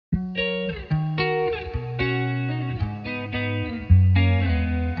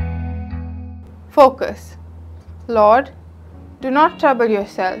Focus. Lord, do not trouble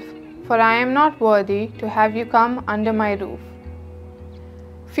yourself, for I am not worthy to have you come under my roof.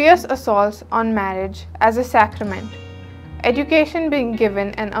 Fierce assaults on marriage as a sacrament. Education being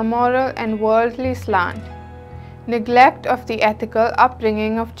given an immoral and worldly slant. Neglect of the ethical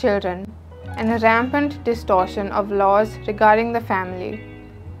upbringing of children, and a rampant distortion of laws regarding the family.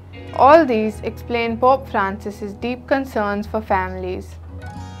 All these explain Pope Francis's deep concerns for families.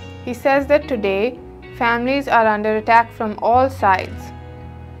 He says that today, families are under attack from all sides.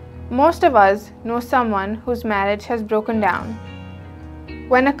 Most of us know someone whose marriage has broken down.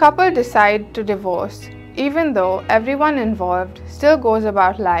 When a couple decide to divorce, even though everyone involved still goes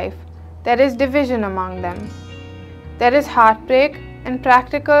about life, there is division among them. There is heartbreak and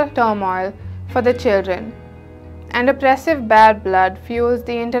practical turmoil for the children, and oppressive bad blood fuels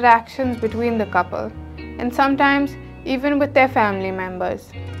the interactions between the couple, and sometimes even with their family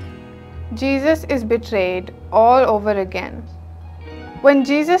members. Jesus is betrayed all over again. When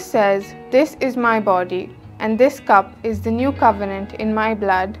Jesus says, "This is my body, and this cup is the new covenant in my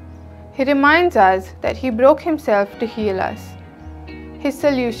blood," he reminds us that he broke himself to heal us. His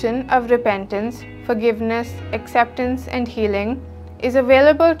solution of repentance, forgiveness, acceptance, and healing is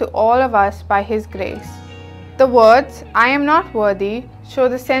available to all of us by his grace. The words, "I am not worthy," show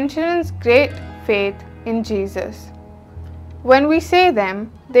the centurion's great faith in Jesus. When we say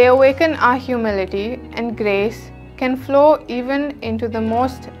them, they awaken our humility, and grace can flow even into the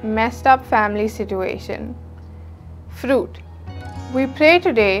most messed up family situation. Fruit. We pray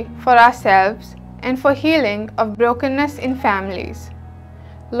today for ourselves and for healing of brokenness in families.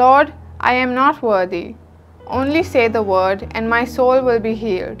 Lord, I am not worthy. Only say the word and my soul will be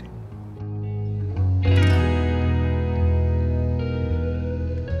healed.